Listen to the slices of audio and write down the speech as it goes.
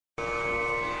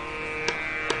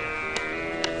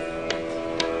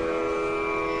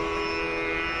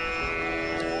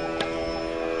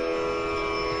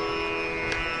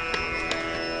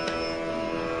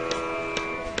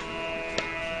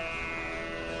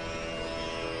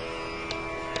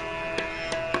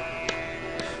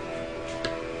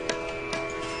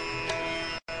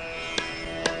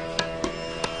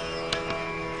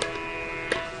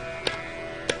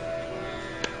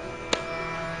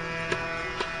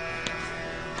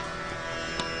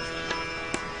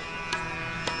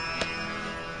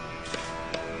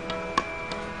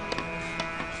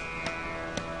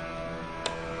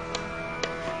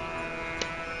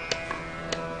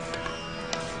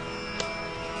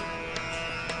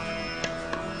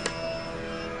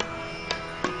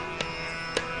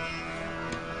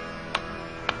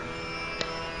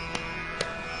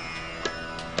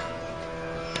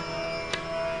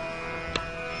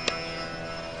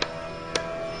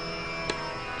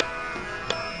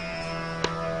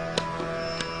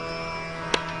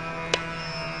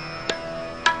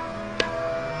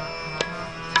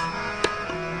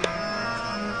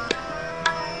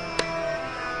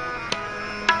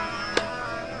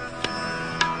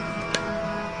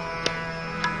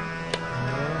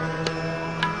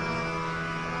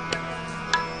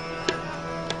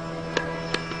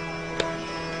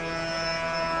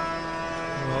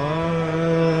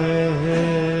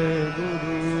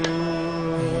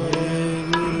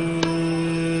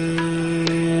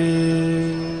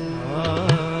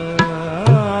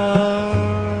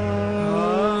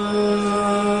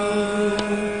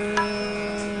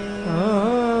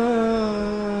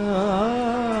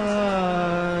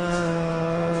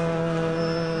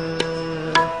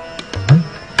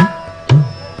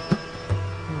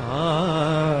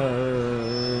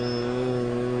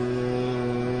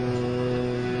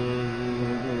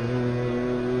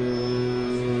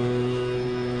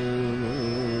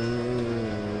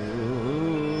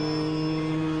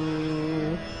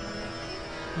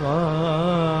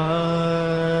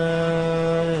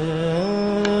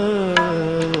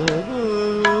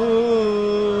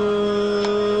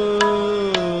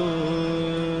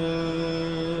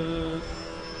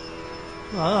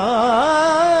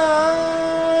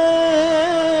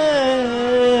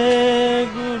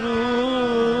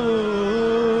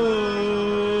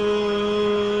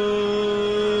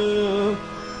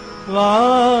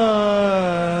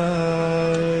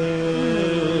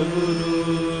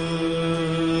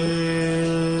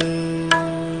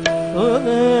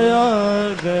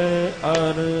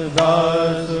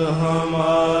अरदास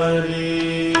हमारी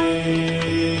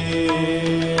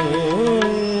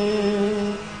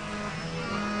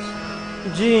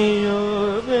जियो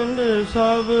बिंद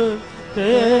सब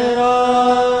तेरा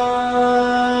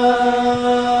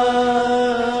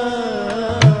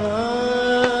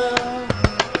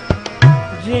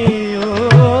जियो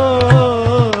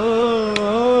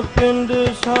पिंड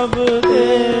सब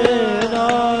तेरा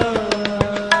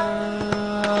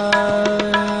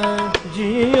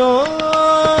जियो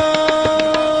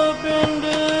पिंड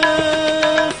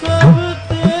सब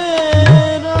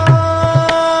तेरा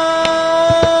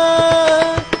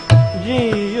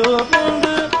जियो पिंड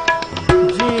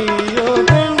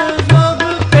सब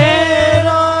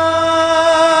तेरा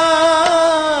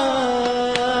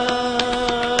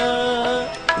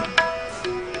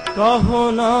कहो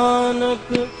नानक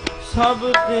सब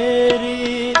तेरी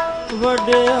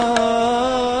वड्याई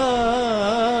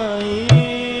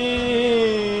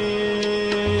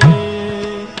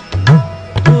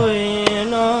कोई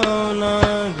ना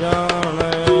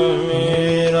जाने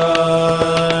मेरा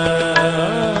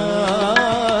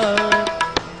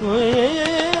कोई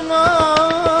ना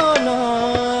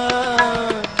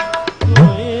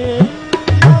कोई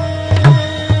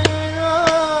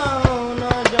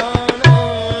ना जाने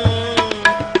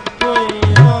कोई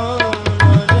ना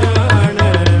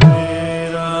जाने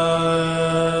मेरा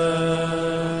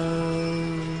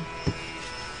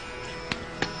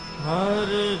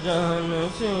हर जन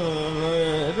से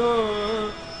मेरो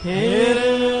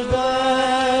हृदय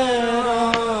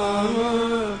राम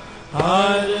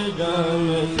हर जन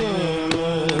से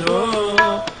मेरो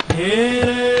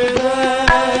हृदय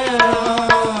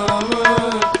राम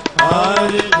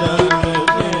हर जन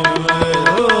से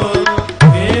मेरो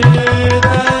हृदय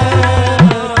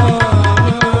राम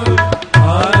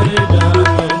हर जन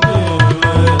से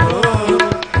मेरो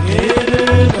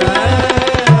हृदय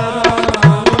राम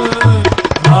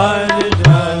हर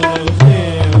जन से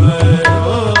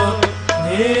मेरो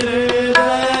हृदय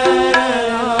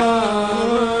राम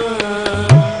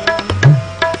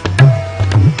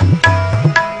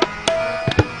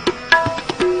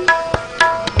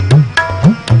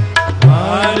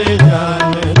हर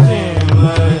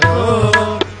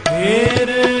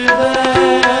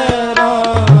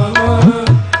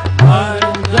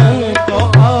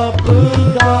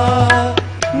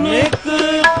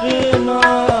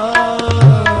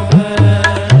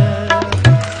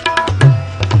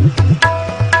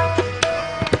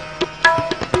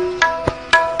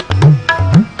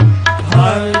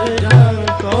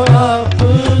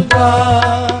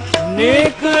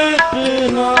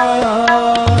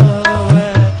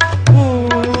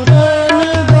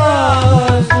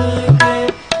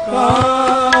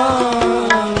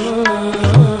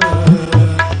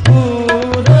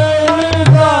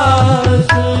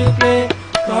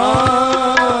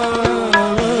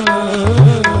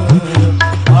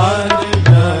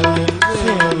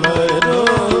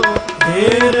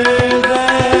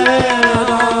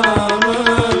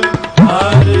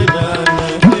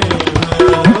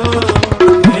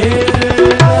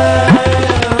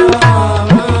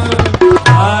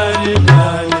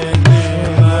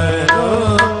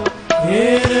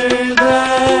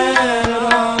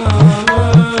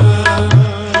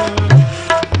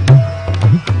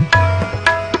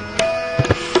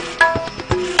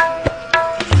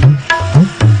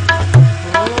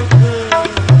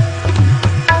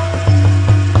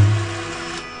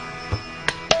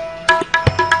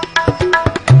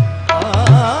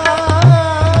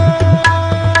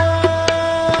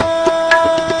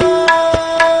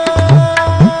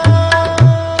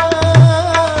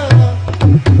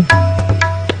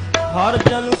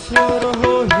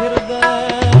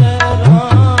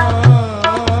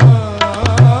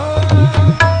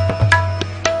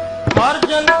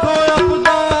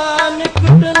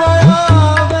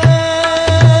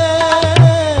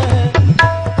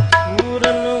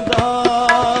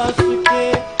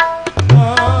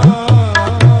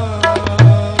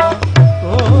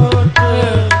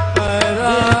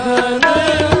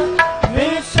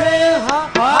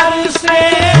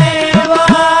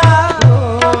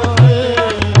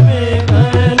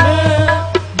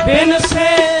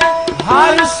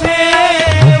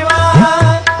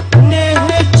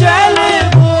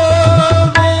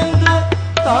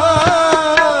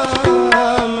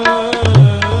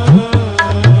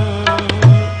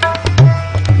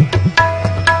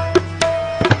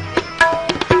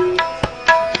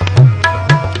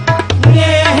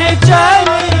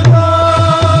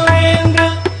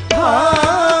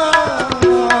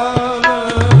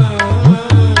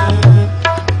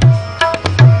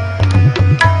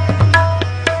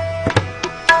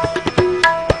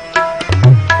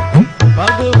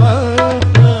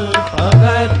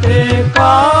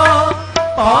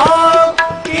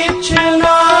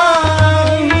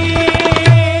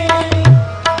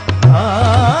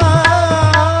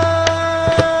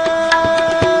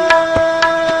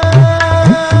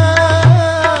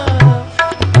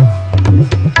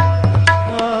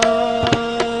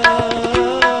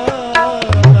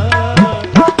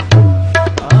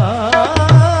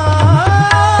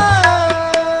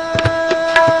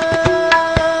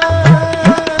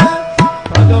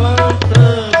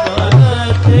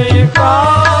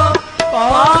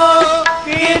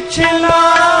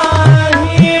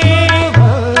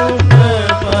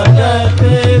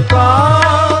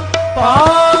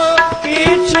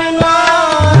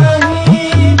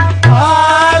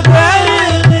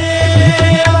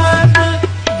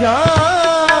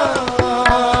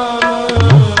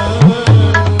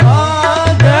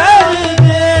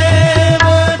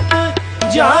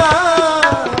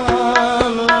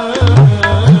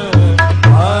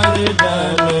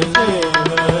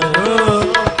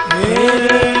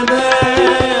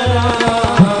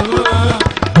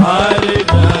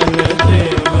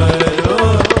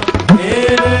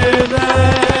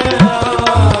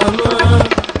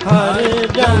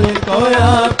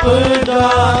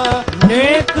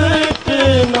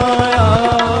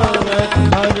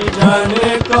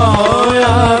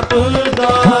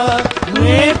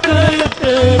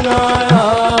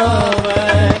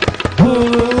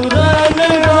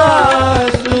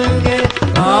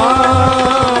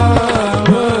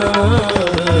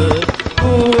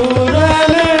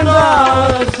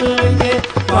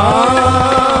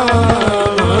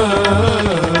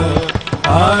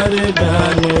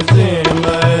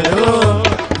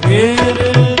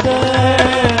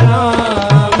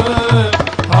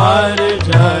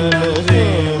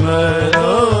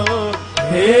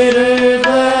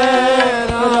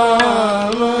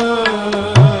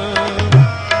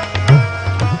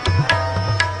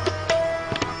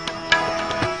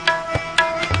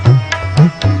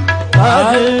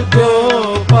हर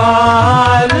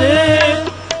गोपाल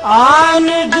आन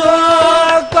जो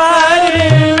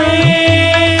करनी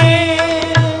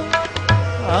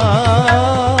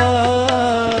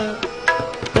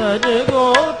हर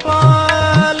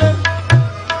गोपाल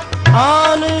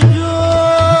आन जो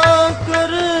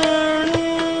करनी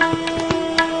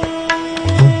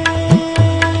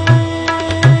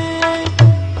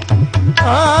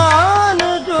आन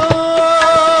जो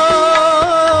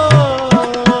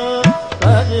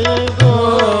हर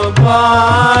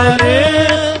गोपाल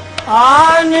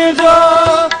आन जो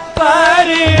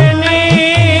करनी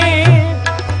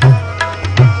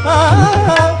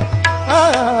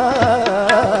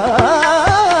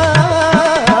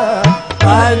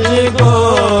हर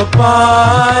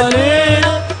गोपाल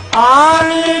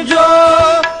आन जो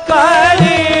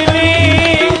करनी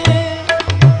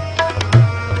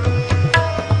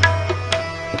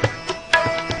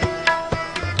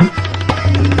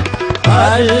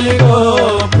हर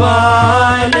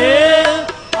गोपाल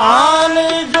आन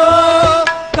जो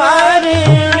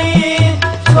करनी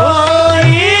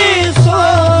सोई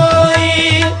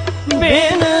सोई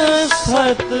बिन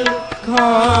सत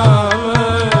खाम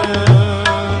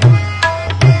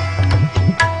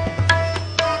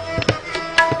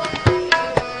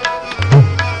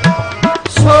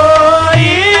सोई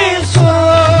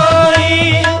सोई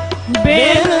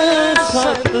बिन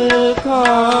सत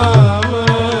खाम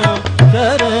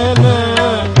चरण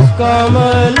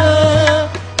कमल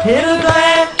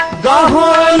हृदय गहो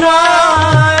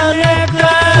नानक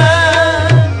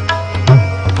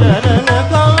चरण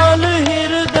कमल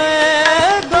हृदय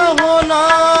गहो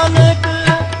नानक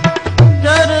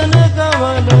चरण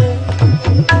कमल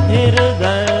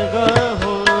हृदय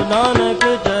गहो नानक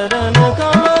चरण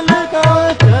कमल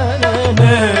चरण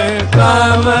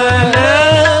कमल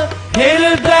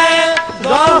हृदय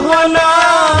गहो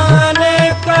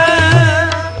नानक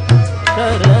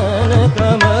चरण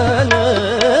कमल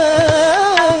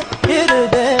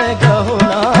हृदय गहो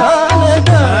नानक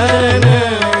चरण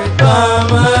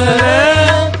कमल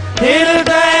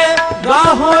हृदय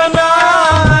गहो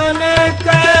नानक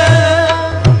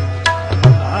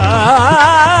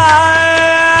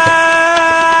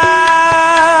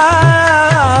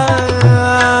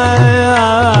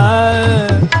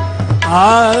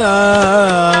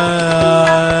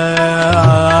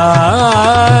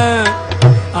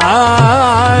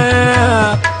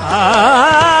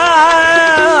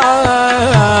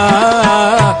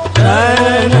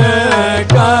चरण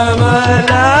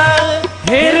कमल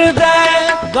हृदय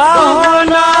गहो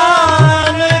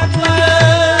नानक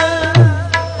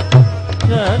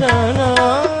चरण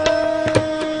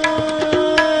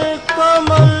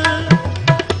कमल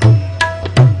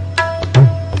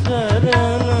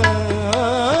चरण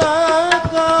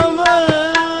कमल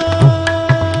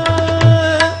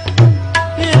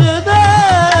हृदय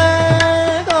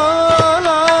गहो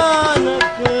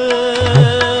नानक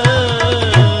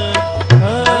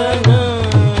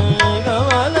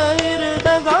कमल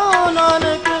हृदय गहो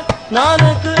नानक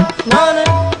नानक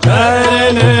नानक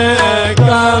चरण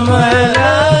कमल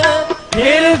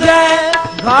हृदय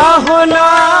गहो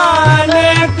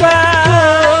नानक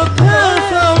सुख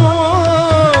समूह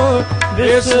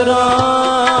विश्राम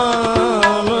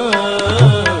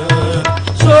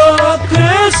सुख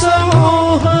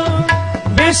समूह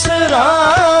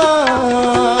विश्राम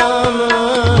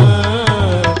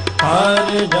हर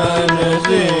जन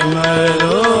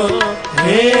सिमरो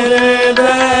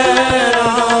हृदय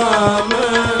राम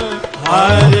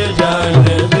हर जन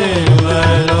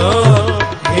सिमरो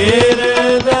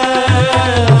हृदय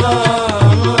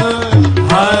राम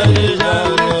हर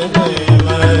जन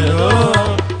सिमरो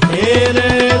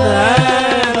हृदय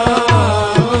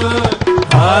राम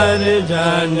हर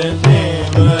जन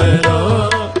सिमरो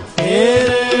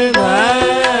हृदय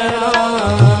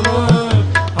राम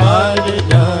हर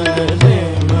जन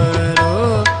सिमरो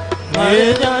हर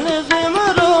जन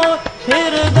सिमरो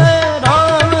हृदय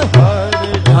राम हर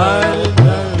जन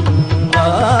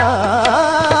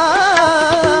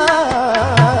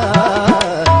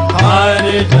हर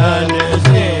जन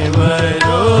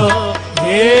सिमरो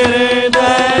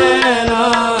हृदय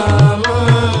राम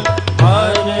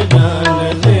हर जन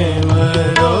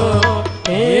सिमरो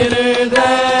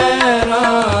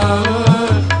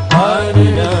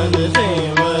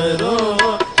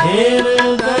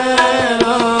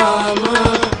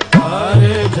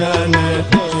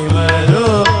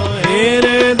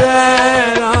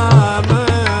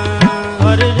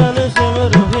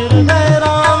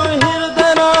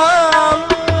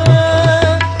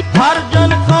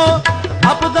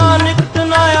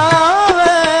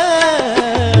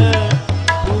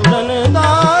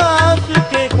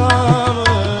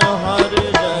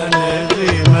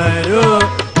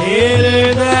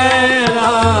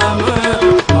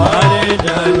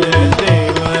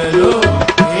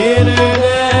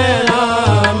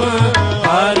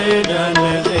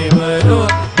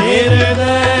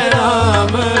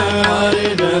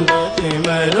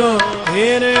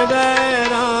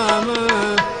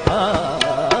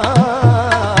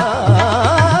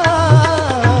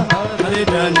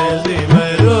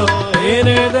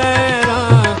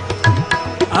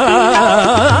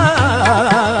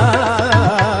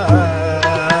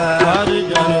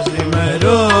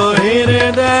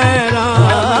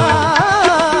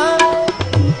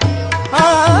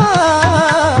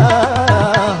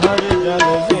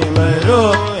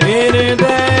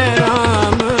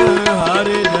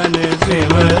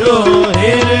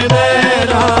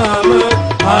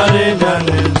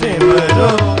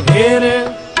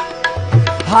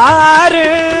हर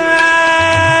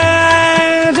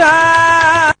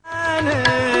जन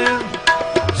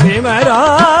सिमरो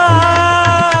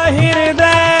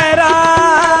हृदय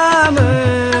राम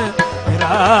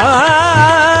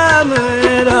राम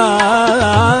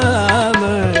राम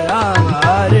राम।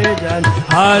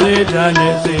 हर जन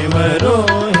सिमरो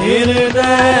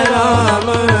हृदय राम,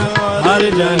 हर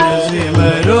जन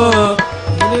सिमरो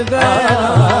हृदय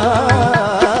राम,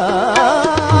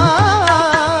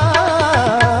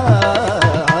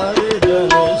 हर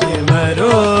जन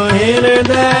सिमरो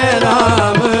हृदय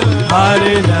राम, हर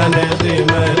जन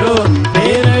सिमरो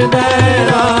हृदय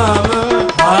राम,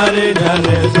 हर जन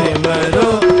सिमरो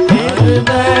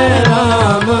हृदय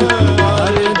राम,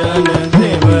 हर जन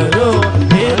सिमरो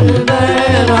हृदय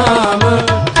राम,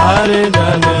 हर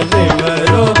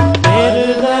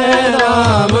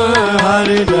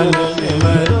जन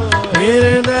सिमरो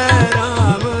हृदय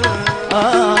राम,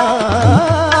 हर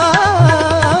जन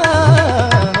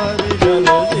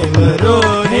सिमरो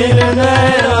हृदय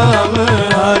राम,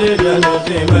 हर जन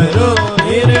सिमरो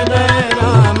हृदय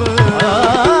राम।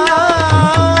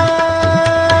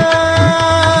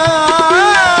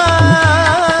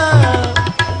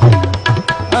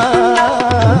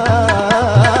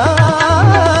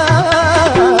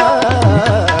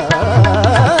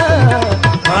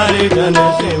 हर जन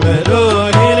सिमरो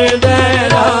हृदय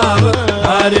राम,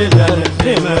 हर जन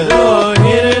सिमरो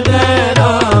हृदय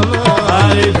राम,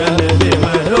 हर जन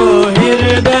सिमरो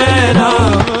हृदय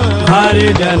राम, हर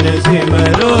जन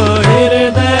सिमरो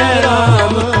हृदय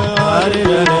राम, हर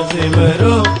जन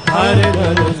सिमरो, हर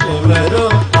जन सिमरो,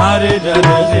 हर जन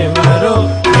सिमरो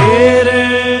हृदय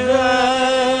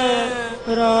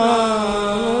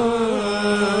राम।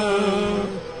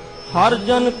 हर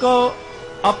जन को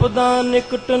अपदा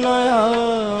निकट न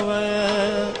आवे,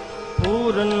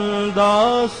 पूरन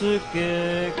दास के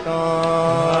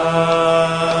काम।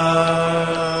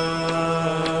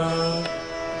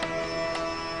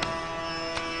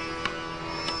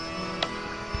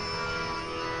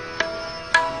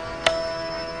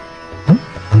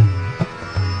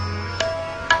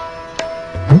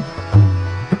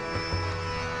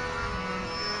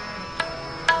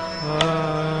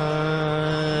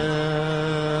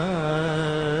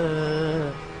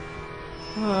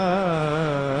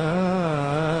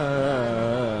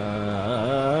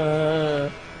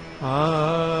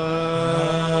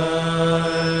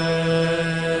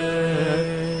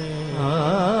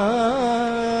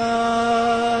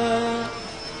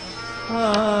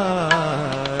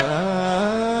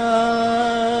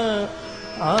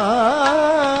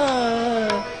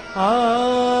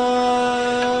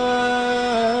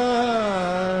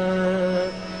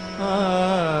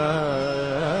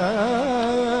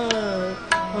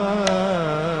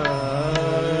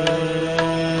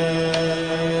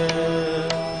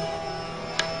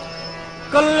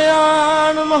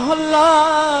 कल्याण मोहल्ला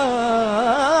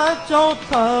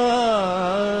चौथा।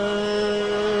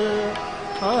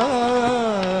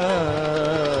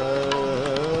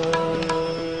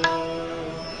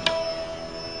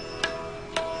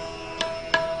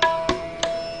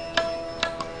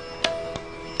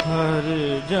 हर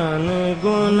जन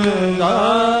गुण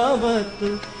गावत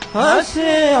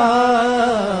हसिया,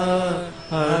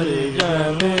 हर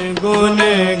जन गुण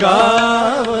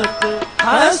गावत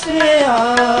हसिया,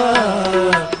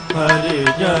 हर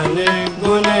जन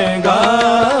गुण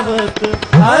गावत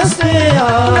हसिया,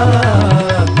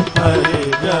 हर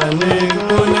जन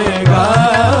गुण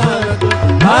गावत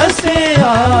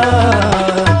हसिया,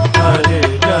 हर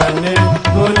जन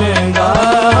गुण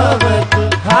गावत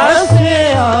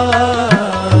हसिया।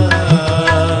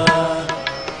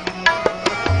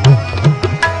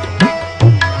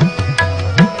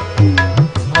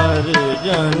 हर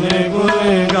जन गुण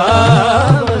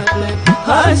गावत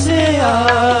हसिया,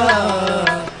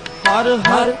 हर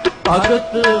हर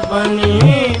भगत बनी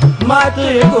मत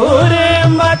गुर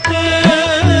मत।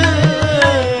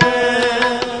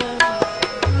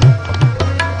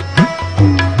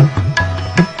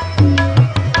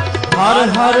 हर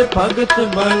हर भगत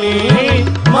बनी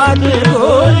मत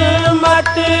गुर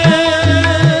मत।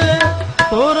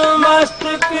 तुर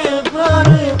मस्तक पर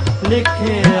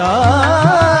लिखिया,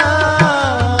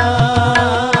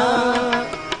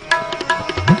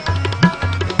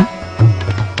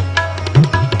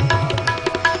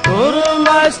 तुर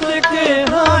मस्तक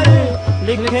पर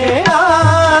लिखिया।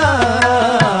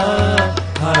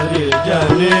 हर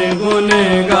जन गुण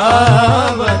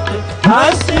गावत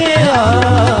हसिया,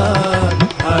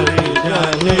 हर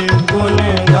जन गुण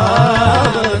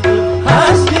गावत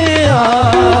हसिया,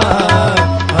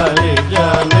 हर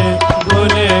जन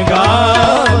गुण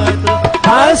गावत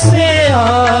हसिया।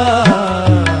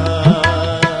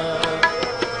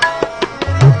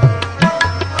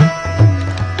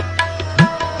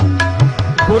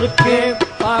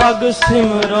 पग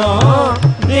सिमरो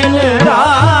दिन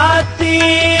राती,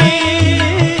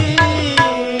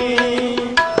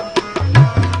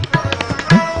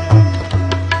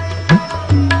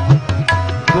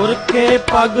 गुर के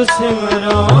पग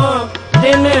सिमरो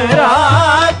दिन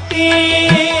राती,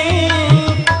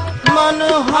 मन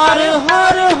हर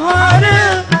हर हर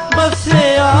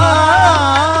बसिया,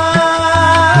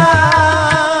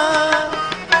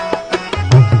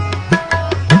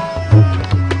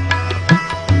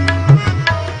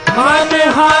 मन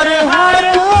हर हर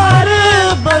हर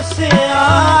बसिया,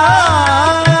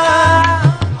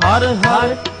 हर हर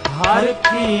हर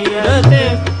कीरत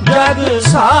जग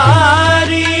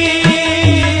सारी,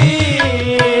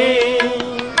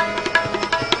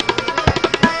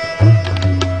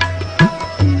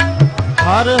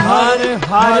 हर हर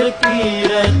हर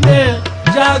कीरत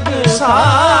जग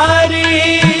सारी,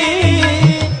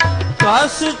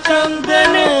 कस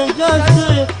चंदन जस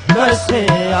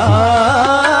कसिया,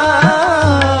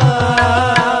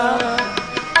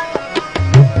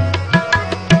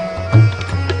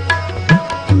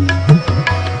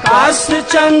 कस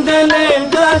चंदन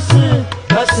जस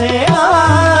कसिया,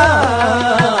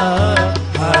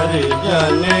 हर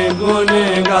जन गुण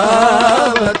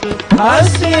गावत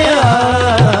हसिया,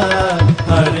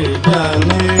 हर जन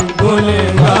गुण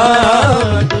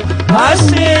गावत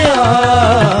हसिया,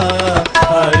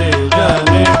 हर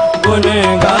जन गुण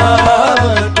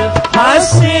गावत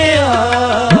हसिया,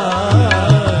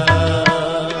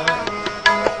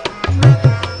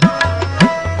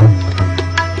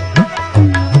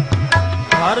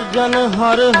 हर जन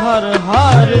हर हर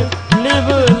हर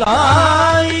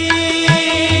लिवलाई,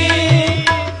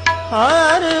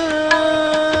 हर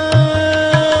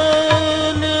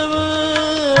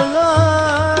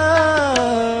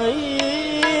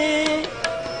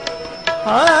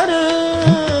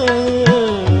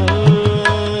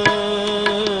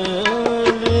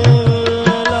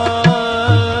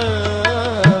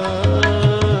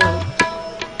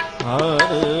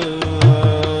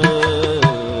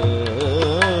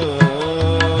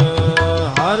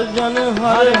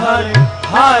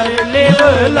हर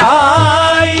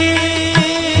लिवलाई,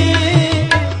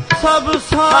 सब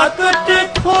साकट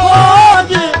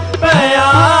खोज पया,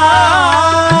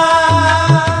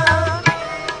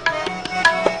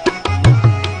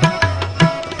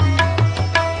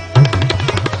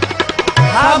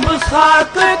 सब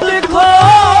साकट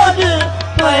खोज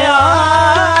पया,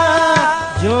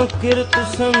 जो किरत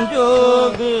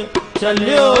संजोग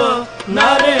चलियो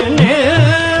नर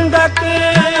निंदक,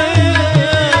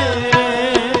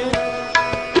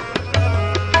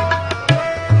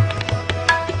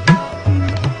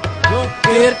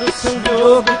 किरत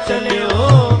संजोग चलियो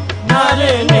नर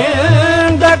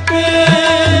निंदक,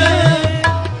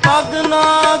 पग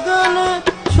नागन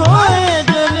छोए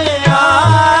जलिया,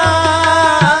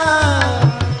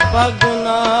 पग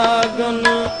नागन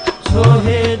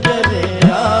छोहे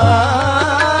जलिया,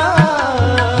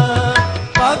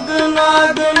 पग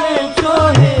नागन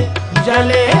छोहे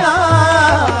जलिया,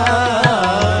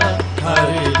 हर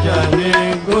जन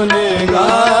गुण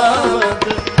गावत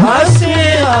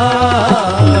हसिया,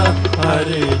 हर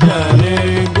जन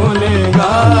गुण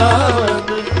गावत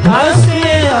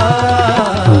हसिया,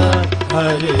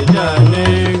 हर जन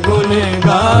गुण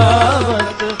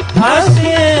गावत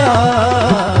हसिया,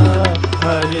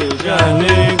 हर जन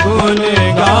गुण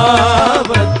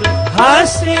गावत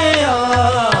हसिया,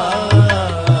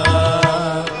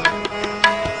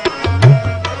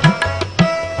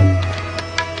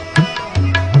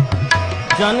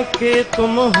 जन के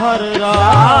तुम हर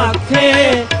राखे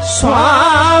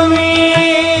स्वामी,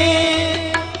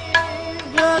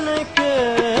 जन के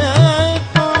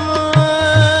तुम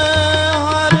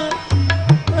हर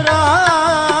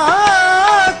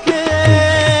राखे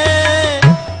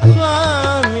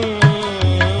स्वामी,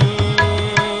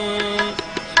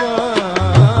 स्वामी,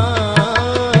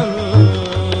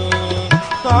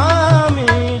 स्वामी,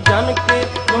 जन के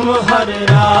तुम हर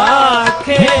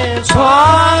राखे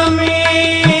स्वामी,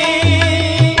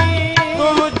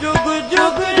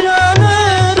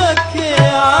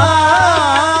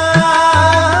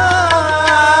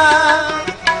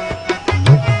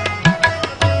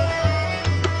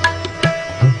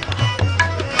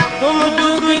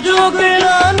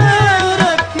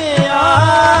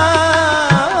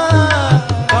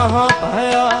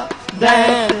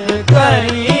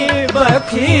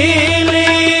 बखीली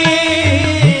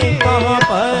कहाँ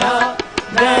पाया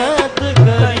दैत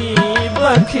गई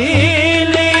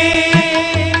बखीली,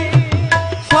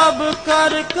 सब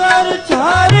कर कर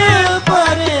झार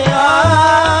परया,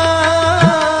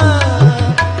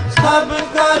 सब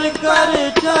कर कर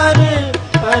झार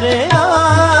परया,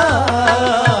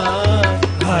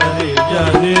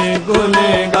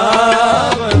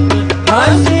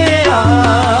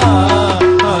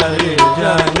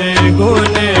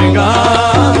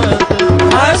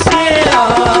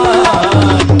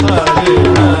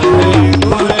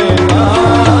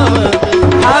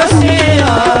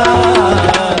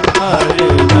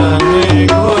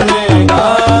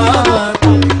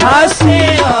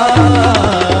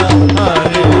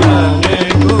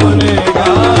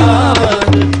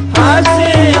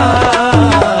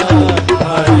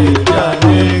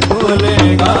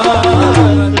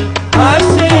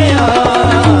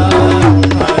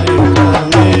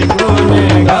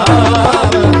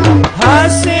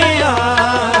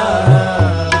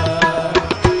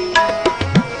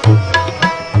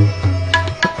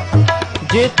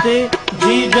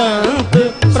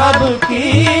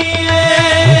 कीए,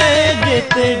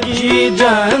 जित जी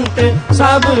जंत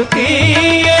सब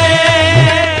कीए,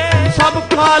 सब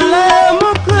काल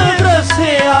मुख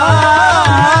दृश्या।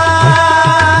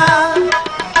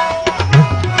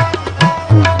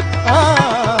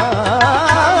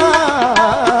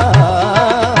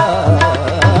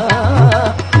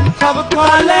 सब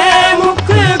काले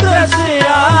मुख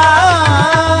दृश्या,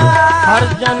 हर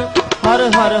जन हर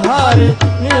हर हर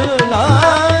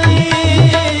निर्लाई।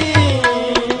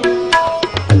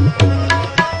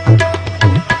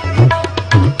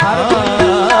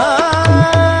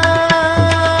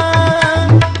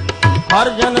 हर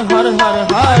जन हर हर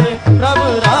हर प्रभु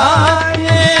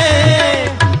राखे,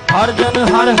 हर जन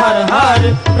हर हर हर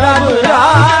प्रभु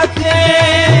राखे,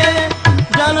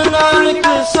 जन नानक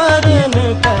शरण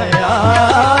पया,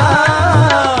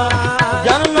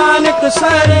 जन नानक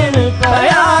शरण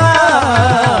पया।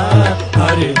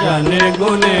 हर जन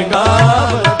गुण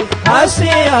गावत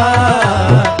हसिया,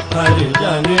 हर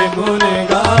जन गुण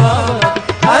गावत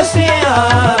हसिया,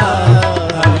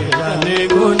 हर जन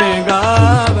गुण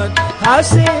गावत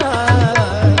हसिया।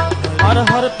 हर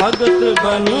हर भगत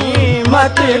बनी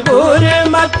मत गुर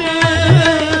मत,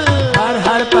 हर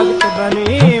हर भगत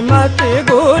बनी मत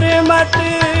गुर मत,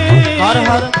 हर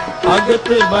हर भगत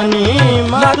बनी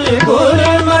मत गुर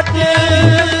मत।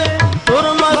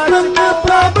 दुर्मत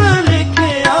प्रभु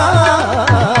लिखिया,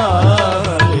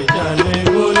 हर जन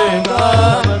गुण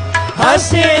गावत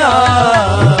हसिया,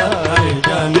 हर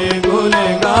जन गुण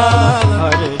गावत,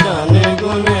 हर जन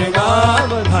गुण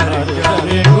गावत, हर जन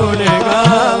गुण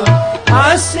गावत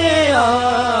हसिया।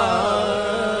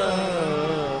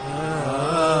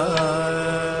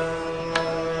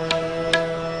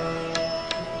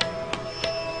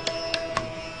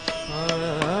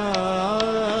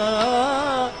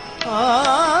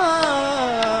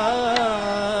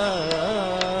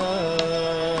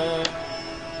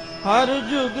 हर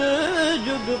जुग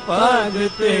जुग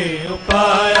भगते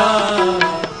उपाया,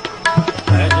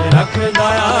 हज रख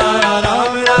दया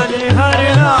राम राजे हर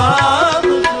राम।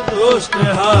 दुष्ट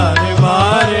हार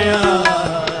मारिया,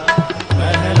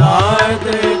 प्रहलाद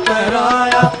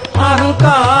कराया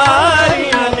अहंकारी।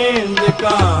 निंद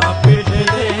का पिठ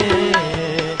दे,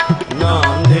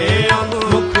 नाम दे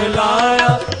मुख लाया,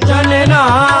 जन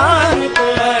नानक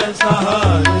ऐसा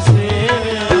हाल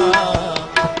सेविया।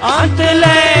 अंत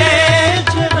ले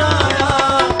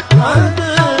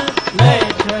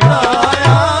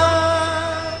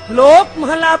लोक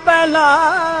महला पहला।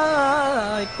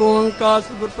 कौन का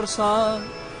सुर प्रसाद,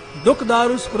 दुख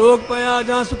दारु रोग पया,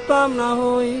 जहाँ सुख काम ना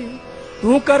होई।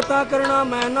 तू करता करना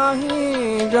मैं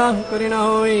नाही, जाहु करे ना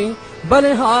होई।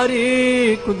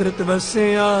 बलिहारी कुदरत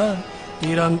बसिया,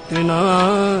 तेरा अंत ना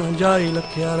जाई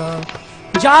लखियारा।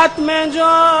 जात में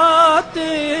जोत,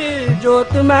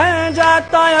 जोत में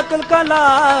जाता, अकल कला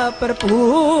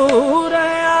भरपूर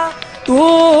है। तू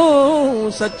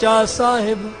सच्चा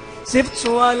साहिब सिफत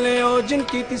सुवाले ओ,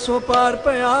 जिनकी तिसो पार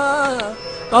पया।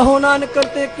 कहो नानक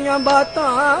करते किया बाता,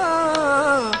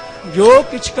 जो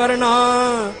किछ करना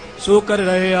सो कर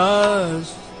रहे आस।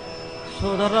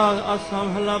 सोदरा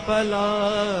असंभला पहला,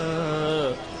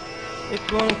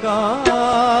 एक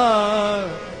ओंकार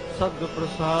सद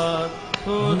प्रसाद।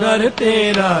 सोदर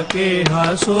तेरा केहा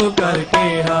सो कर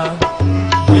केहा,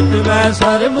 जित मैं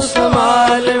सर्व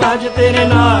समाल। आज तेरे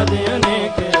नाद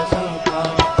अनेक असंख्या,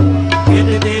 कित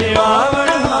तेरे आवण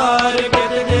हार,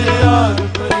 कित तेरे राग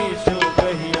परी सो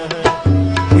कहिया है।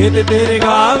 कित तेरे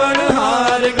गावण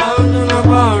हार, गाऊं तुम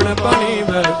पाण पणी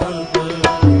बरसंत।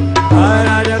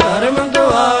 राजा धर्म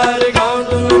द्वार, गाऊं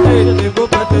तुम तीर्थ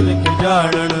गुप्त लिख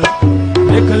जाणन।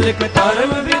 लिख लिख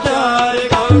धर्म विचार,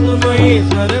 गाऊं तुम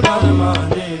ईश्वर ब्रह्मा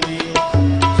देवी।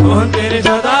 सोहन तेरे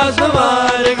सदा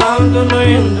सवार, गाऊं तुम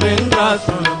इंद्र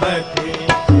इंद्रासन बैठे।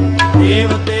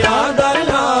 देवते आदर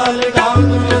लाल, गाऊं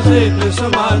तुम सिद्ध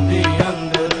समाधि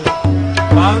अंदर।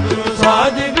 गाऊं तुम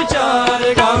साध विचार,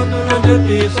 गाऊं तुम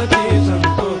जति सती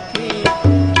संतोखी।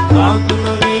 गाऊं तुम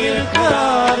वीर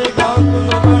करार, गाऊं तुम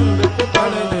पंडित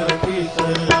पढ़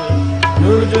रखीसर।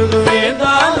 जुग जुग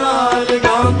वेदा लाल,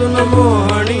 गाऊं तुम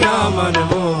मोहनिया मन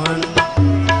मोहन।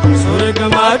 स्वर्ग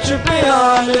माच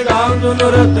प्याल, गाऊं तुम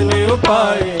रत्न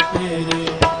उपाय तेरे।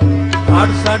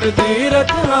 68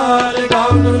 तीरथ नाल,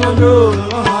 गाऊं तुम जोर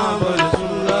महाबल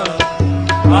सुंदर।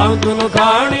 गाऊं तुम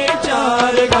खाणी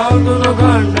चार, गाऊं तुम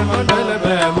खंड मंडल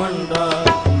बैमंडा।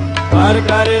 कर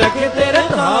कर रखे तेरे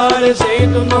धार, से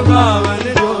तुम गावन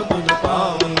जो तुझ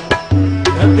पावन।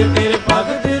 रत तेरे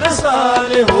भगत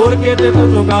रसाल, होर के ते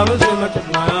तुम गावन से मट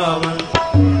नावन।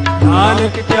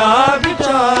 नानक क्या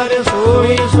विचार,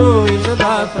 सोई सोई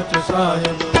सदा सच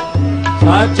साहिब।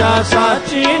 ਸਾਚਾ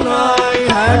ਸਾਚੀ ਨਾਈ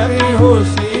ਹੈ ਵੀ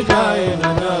ਹੋਸੀ ਜਾਏ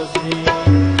ਨ ਜਾਸੀ।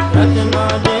 ਰਚਨਾ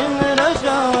ਜਿਨ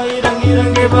ਰਚਾਈ ਰੰਗੀ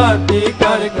ਰੰਗੇ ਬਾਤੀ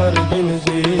ਕਰ ਕਰ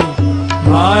ਜਿਨਸੀ।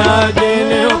 ਮਾਇਆ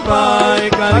ਜਿਨ ਉਪਾਏ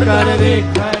ਕਰ ਕਰ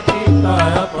ਵੇਖੈ ਕੀਤਾ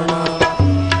ਆਪਣਾ।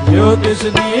 ਜੋ ਤਿਸ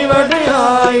ਦੀ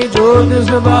ਵਡਿਆਈ ਜੋ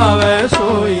ਤਿਸ ਭਾਵੈ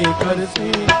ਸੋਈ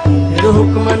ਕਰਸੀ। ਫਿਰ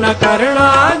ਹੁਕਮ ਨ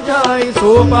ਕਰਨਾ ਜਾਈ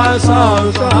ਸੋ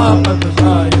ਪਾਸਾ ਸਾਪਤ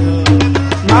ਸਾਇ।